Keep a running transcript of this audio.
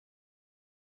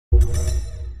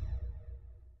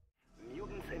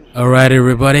Alright,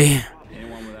 everybody.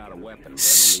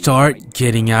 Start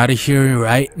getting out of here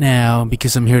right now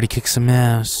because I'm here to kick some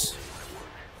ass.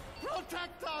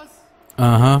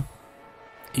 Uh-huh.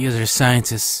 You guys are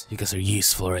scientists. You guys are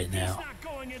useful right now.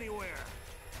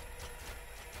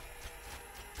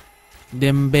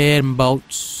 Them bad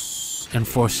boats.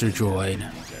 Enforcer droid.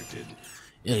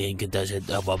 Alien contested.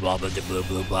 Blah blah blah blah blah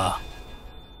blah blah.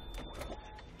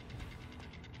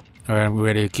 Alright, I'm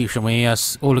ready to keep some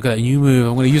ass. Oh, look at that new move.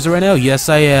 I'm gonna use it right now. Yes,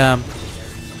 I am.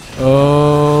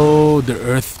 Oh, the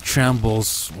earth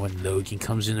trembles when Logan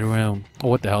comes in the room. Oh,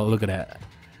 what the hell? Look at that.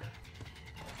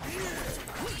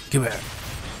 Come here.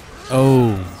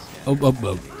 Oh.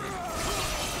 Oh.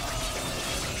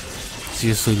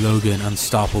 Seriously, Logan,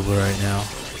 unstoppable right now.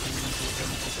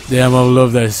 Damn, I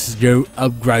love this new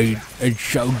upgrade. It's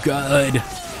so good.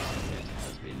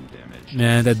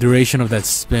 Man, the duration of that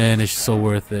spin is so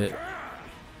worth it.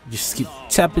 Just keep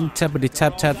tapping, tap,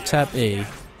 tap, A.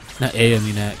 Not A, I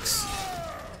mean X.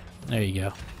 There you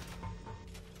go.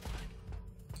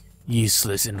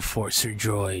 Useless enforcer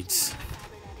droids.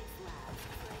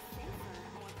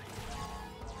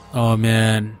 Oh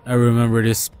man, I remember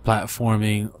this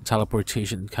platforming,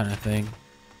 teleportation kind of thing.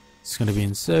 It's gonna be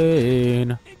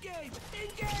insane.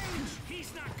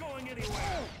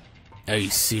 Are you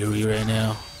serious right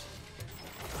now?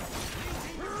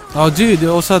 Oh dude, they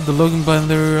also had the Logan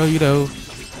Blender, you know.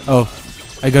 Oh,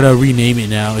 I gotta rename it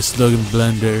now. It's Logan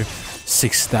Blender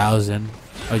 6000.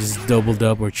 I just doubled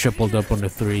up or tripled up on the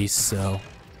 3s, so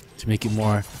to make it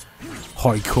more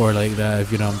hardcore like that,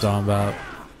 if you know what I'm talking about.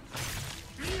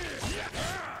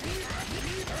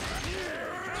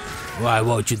 Why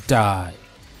won't you die?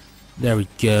 There we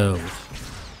go.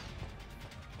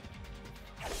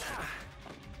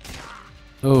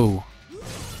 Oh.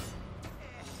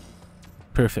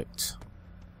 Perfect.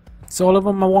 It's all of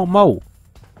them. I want more.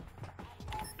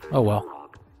 Oh well.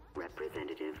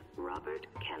 Representative Robert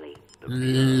Kelly.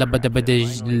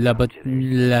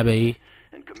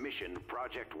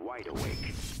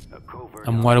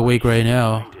 I'm wide awake right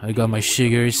now. I got my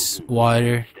sugars,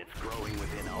 water,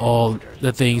 all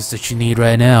the things that you need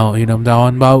right now. You know what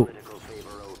I'm talking about?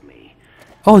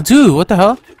 Oh, dude, what the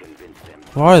hell?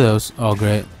 What are those? Oh,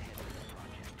 great.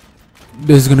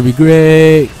 This is gonna be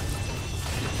great.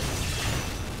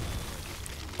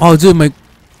 Oh, dude, my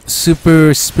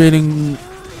super spinning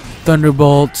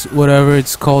thunderbolt, whatever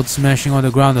it's called, smashing on the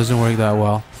ground doesn't work that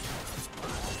well.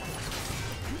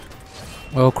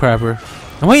 Oh, crapper.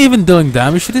 Am I even doing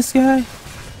damage to this guy?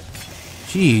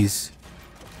 Jeez.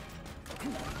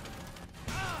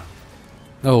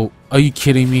 Oh, are you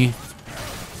kidding me?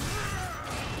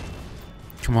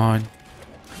 Come on.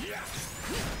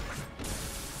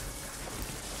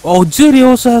 Oh, dude, he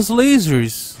also has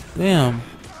lasers. Damn.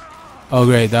 Oh,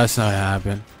 great, that's not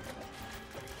happening.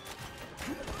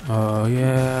 Oh,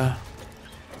 yeah.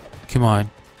 Come on.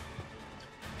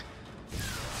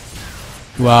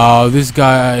 Wow, this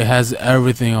guy has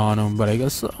everything on him, but I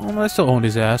guess I still own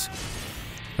his ass.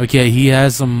 Okay, he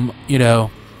has some, you know,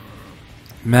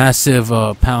 massive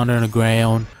pounder on the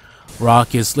ground,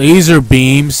 rockets, laser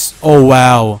beams. Oh,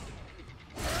 wow.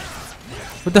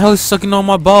 What the hell is sucking on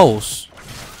my balls?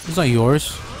 It's not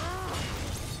yours.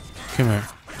 Come here.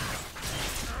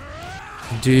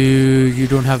 Dude, you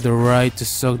don't have the right to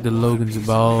suck the Logan's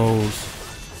balls.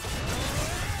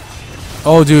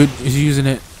 Oh, dude, he's using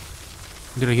it.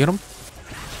 Did I get him?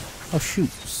 Oh,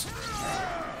 shoots.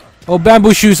 Oh,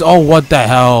 bamboo shoots. Oh, what the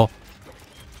hell?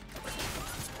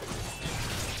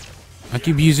 I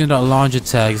keep using that launch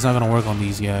attack. It's not gonna work on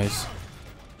these guys.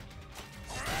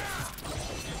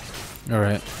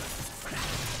 Alright.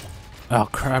 Oh,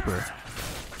 crapper.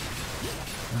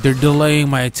 They're delaying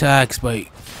my attacks by,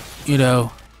 you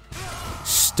know,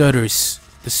 stutters.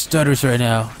 The stutters right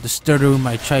now. The stutter with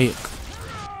my chayik.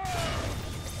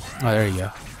 Oh, there you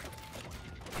go.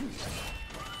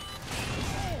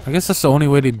 I guess that's the only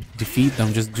way to defeat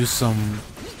them. Just do some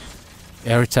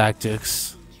air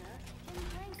tactics.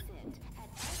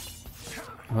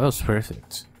 Well, that was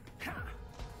perfect.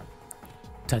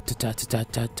 Ta.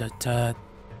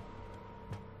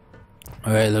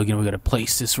 Alright, Logan, we gotta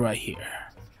place this right here.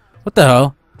 What the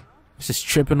hell? It's just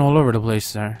tripping all over the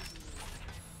place there.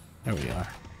 There we are.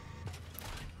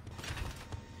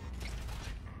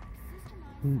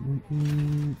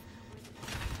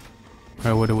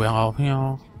 Alright, what do we have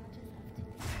here?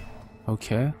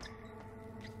 Okay.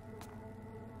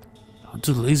 I'll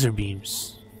do laser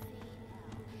beams.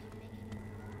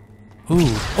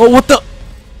 Ooh. Oh, what the?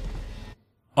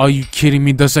 Are you kidding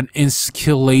me? Does an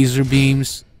insta-kill laser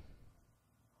beams?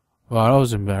 Wow, that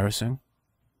was embarrassing.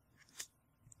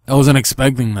 I wasn't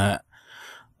expecting that.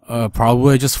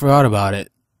 Probably I just forgot about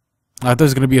it. I thought it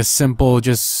was gonna be a simple,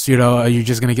 just, you know, you're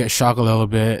just gonna get shocked a little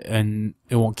bit and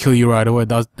it won't kill you right away.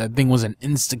 That thing was an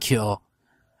insta-kill.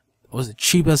 It was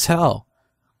cheap as hell.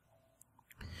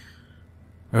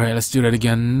 Alright, let's do that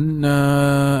again.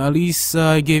 At least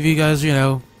I gave you guys, you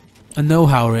know, a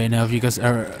know-how right now if you guys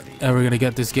are ever gonna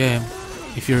get this game.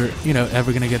 If you're, you know,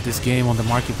 ever gonna get this game on the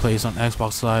marketplace on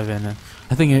Xbox Live, and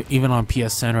I think even on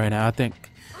PSN right now. I think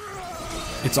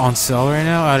it's on sale right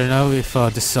now. I don't know if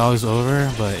the sale is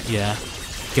over, but yeah,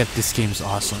 get this game, is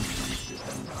awesome.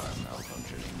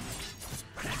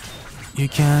 You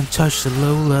can't touch the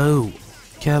low.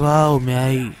 Come on,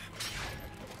 mate.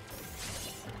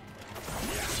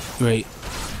 Great.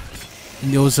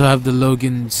 You also have the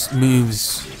Logan's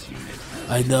moves.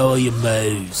 I know all your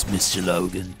moves, Mr.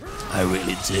 Logan. I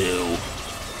really do.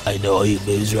 I know all your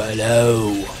moves right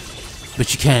now.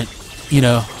 But you can't, you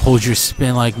know, hold your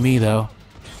spin like me, though.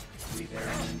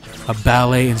 A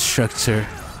ballet instructor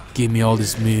gave me all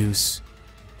these moves.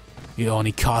 It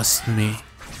only cost me,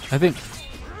 I think,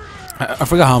 I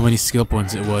forgot how many skill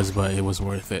points it was, but it was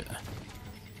worth it.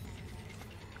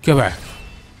 Come back.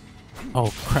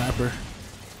 Oh, crapper.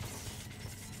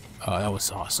 Oh, that was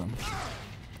awesome.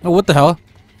 Oh, what the hell?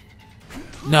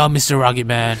 No, Mr. Rocket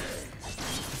Man.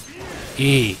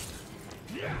 E.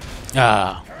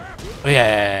 Ah. Oh,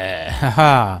 yeah.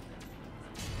 Haha.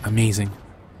 Amazing.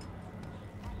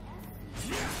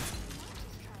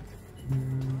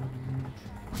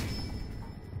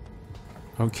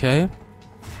 Okay.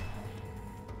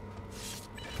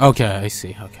 Okay, I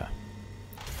see. Okay.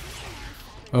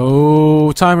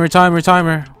 Oh, timer. Oh,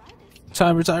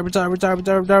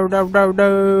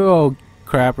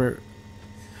 crapper.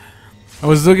 I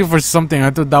was looking for something. I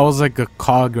thought that was like a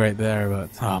cog right there, but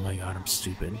oh my god, I'm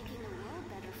stupid.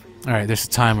 Alright, there's a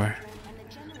timer.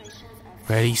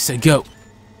 Ready, set, go.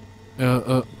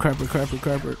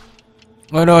 Crapper.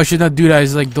 Oh no, I should not do that.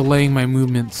 It's like delaying my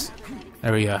movements.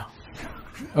 There we go.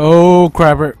 Oh,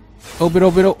 crapper. Open.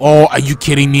 Oh, are you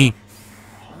kidding me?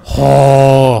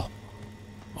 Oh,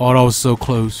 that was so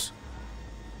close.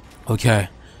 Okay.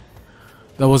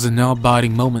 That was a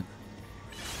nail-biting moment.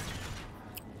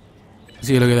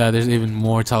 See, look at that. There's even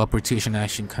more teleportation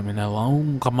action coming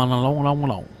along. Come on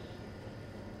along.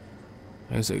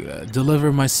 There's a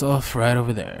deliver myself right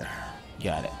over there.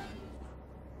 Got it.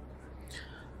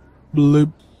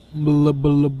 Bloop.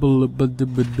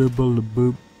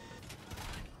 Bloop.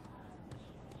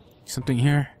 Something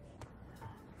here?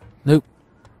 Nope.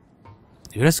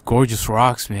 Dude, that's gorgeous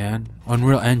rocks, man.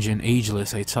 Unreal Engine,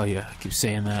 ageless, I tell you. I keep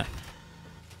saying that.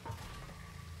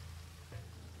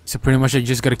 So pretty much I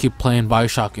just gotta keep playing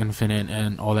Bioshock Infinite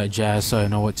and all that jazz so I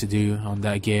know what to do on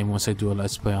that game once I do a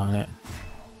Let's Play on it.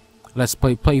 Let's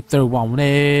play playthrough on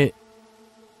it.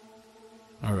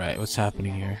 Alright, what's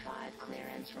happening here?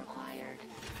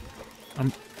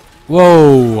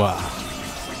 Whoa!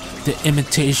 The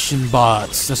imitation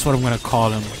bots. That's what I'm gonna call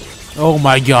them. Oh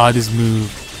my god, this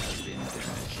move.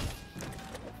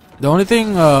 The only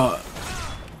thing that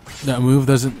move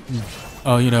doesn't,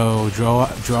 you know, draw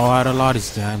out a lot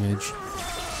is damage.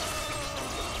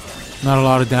 Not a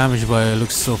lot of damage, but it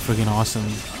looks so freaking awesome.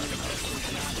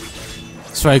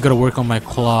 That's why I gotta work on my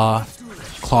claw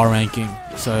ranking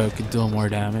so I can deal more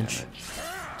damage.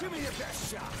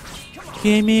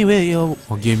 Give me with your,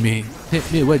 or give me,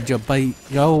 hit me with your bite,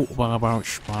 yo.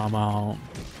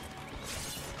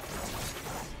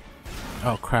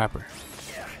 Oh crapper!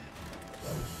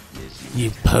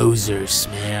 You posers,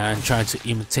 man, trying to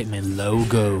imitate my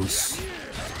logos.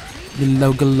 My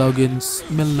logo logins.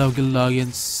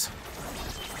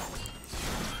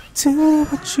 Tell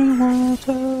what you want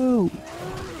to.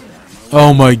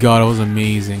 Oh my god, that was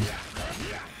amazing.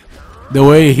 The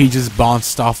way he just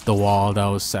bounced off the wall, that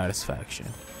was satisfaction.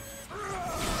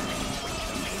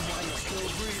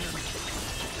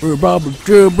 Bill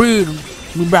Cosby.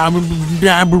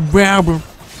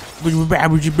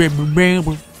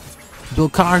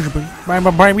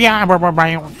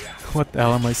 What the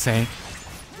hell am I saying?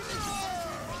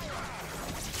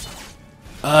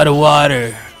 Out of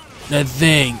water. That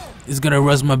thing is gonna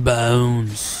rust my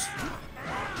bones.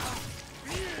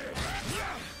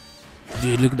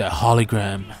 Dude, look at that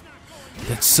hologram.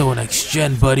 That's so next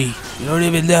gen, buddy. You don't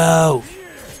even know.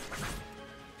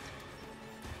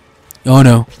 Oh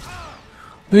no.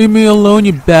 Leave me alone,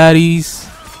 you baddies.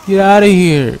 Get out of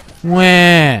here.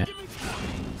 Wah.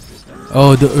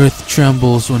 Oh, the earth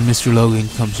trembles when Mr. Logan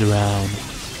comes around.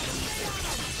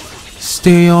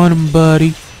 Stay on him,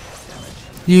 buddy.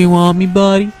 You want me,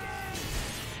 buddy?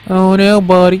 Oh no,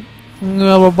 buddy.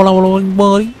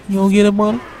 Buddy. You don't get it,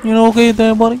 buddy? You don't get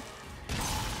that, buddy?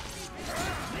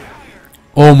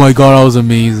 Oh my god, that was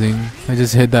amazing. I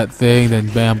just hit that thing, then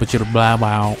bam, but you're blah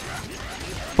blah.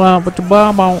 Blah but the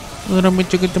blah blah.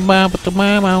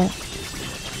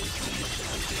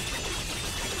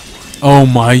 Oh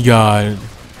my god.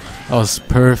 That was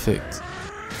perfect.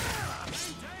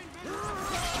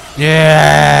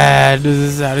 Yeah, this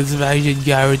is satisfaction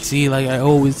guarantee, like I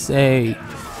always say.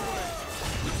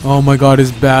 Oh my god,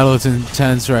 this battle is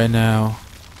intense right now.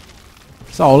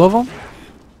 Is that all of them?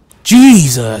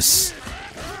 Jesus!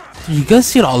 You guys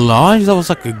see that launch? That was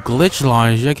like a glitch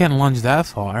launch. I can't launch that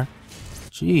far.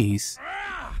 Jeez.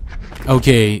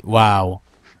 Okay, wow.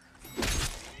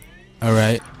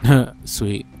 Alright.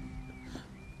 Sweet.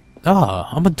 Ah,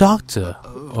 I'm a doctor.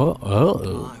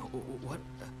 Oh. What?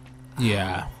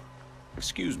 Yeah.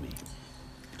 Excuse me.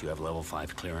 Do you have level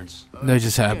 5 clearance? That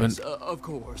just happened. Yes, of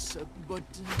course, but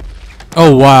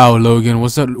Oh wow, Logan,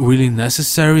 was that really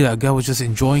necessary? That guy was just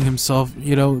enjoying himself,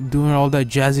 you know, doing all that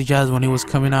jazzy jazz when he was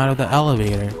coming out of the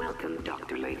elevator. Welcome,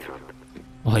 Dr. Lathrop.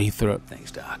 Lathrop.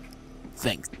 Thanks, Doc.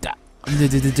 Thanks, Doc.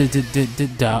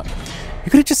 Doc.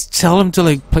 You could just tell him to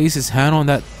like place his hand on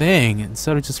that thing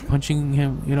instead of just punching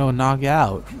him, you know, knock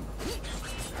out.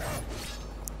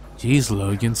 Jeez,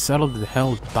 Logan, settle the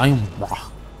hell down.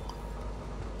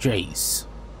 Jeez.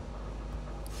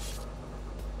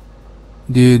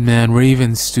 Dude, man,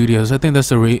 Raven Studios. I think that's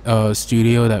the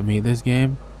studio that made this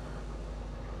game.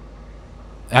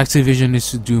 Activision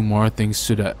needs to do more things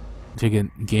to that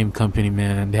game company,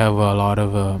 man. They have a lot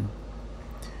of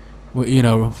you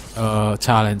know,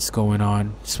 talents going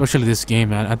on, especially this game,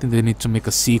 man. I think they need to make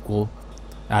a sequel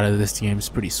out of this game. It's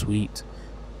pretty sweet.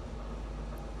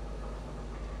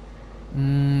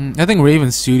 I think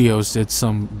Raven Studios did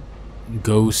some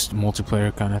ghost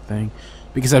multiplayer kind of thing,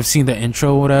 because I've seen the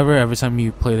intro or whatever every time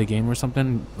you play the game or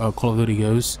something. Call of Duty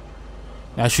Ghosts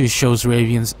actually shows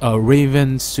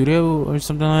Raven Studio or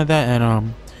something like that,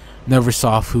 and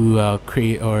Neversoft, who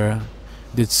create or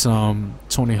did some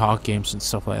Tony Hawk games and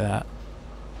stuff like that.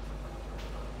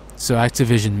 So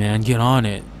Activision, man, get on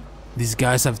it. These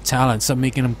guys have talent. Stop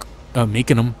making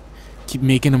them, keep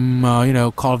making them, you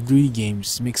know, Call of Duty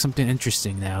games. Make something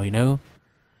interesting now, you know.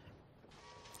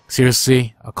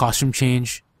 Seriously, a costume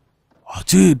change. Oh,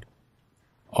 dude.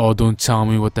 Oh, don't tell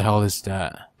me what the hell is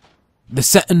that. The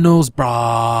Sentinels,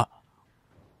 brah.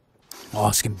 Oh,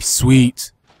 it's gonna be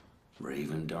sweet.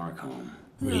 Raven Darkholme.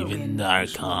 Raven Very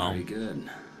Darkholme. good.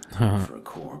 For a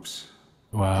corpse.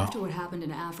 Wow. After what happened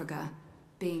in Africa,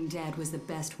 being dead was the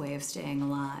best way of staying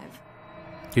alive.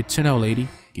 Good to know, lady.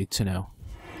 Good to know.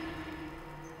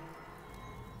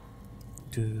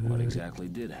 What exactly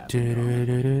did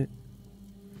happen?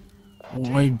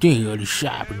 Right there, the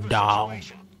shopping dog.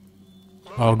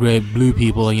 Oh, great, blue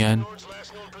people again.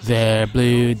 They're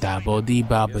blue, double D,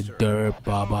 baba derp,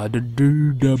 baba da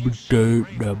do, double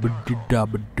derp, double D,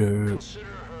 double derp.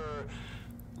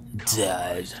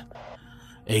 Dead.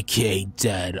 AK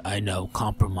dead, I know,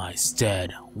 compromised,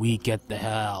 dead. We get the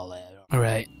hell out.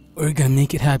 Alright, we're gonna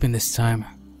make it happen this time.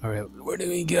 Alright, where do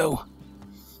we go?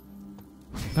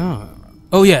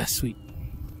 Oh yeah, sweet.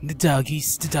 The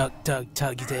doggies, the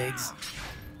doggy tags.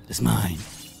 It's mine.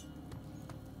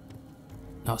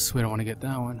 Oh, sweet, I want to get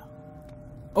that one.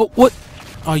 Oh, what?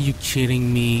 Are you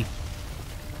kidding me?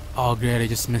 Oh, great, I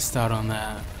just missed out on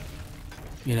that.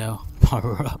 You know,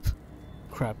 power up.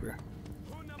 Crapper.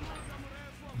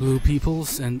 Blue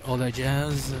peoples and all that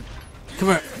jazz. Come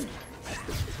here.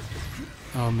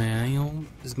 Oh man, you know,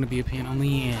 this is gonna be a pain on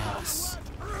the ass.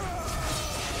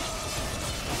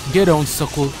 Get on,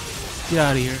 suckle. Get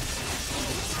out of here.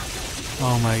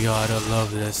 Oh my god, I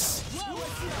love this.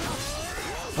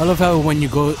 I love how when you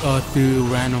go through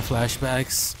random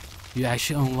flashbacks, you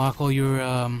actually unlock all your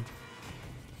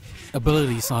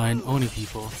abilities on owning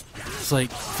people. It's like,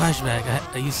 flashback,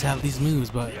 I used to have these moves,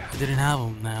 but I didn't have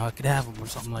them. Now I could have them, or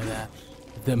something like that.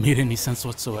 If that made any sense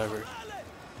whatsoever.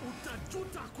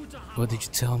 What did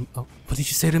you tell me? Oh, what did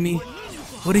you say to me?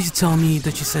 What did you tell me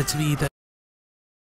that you said to me that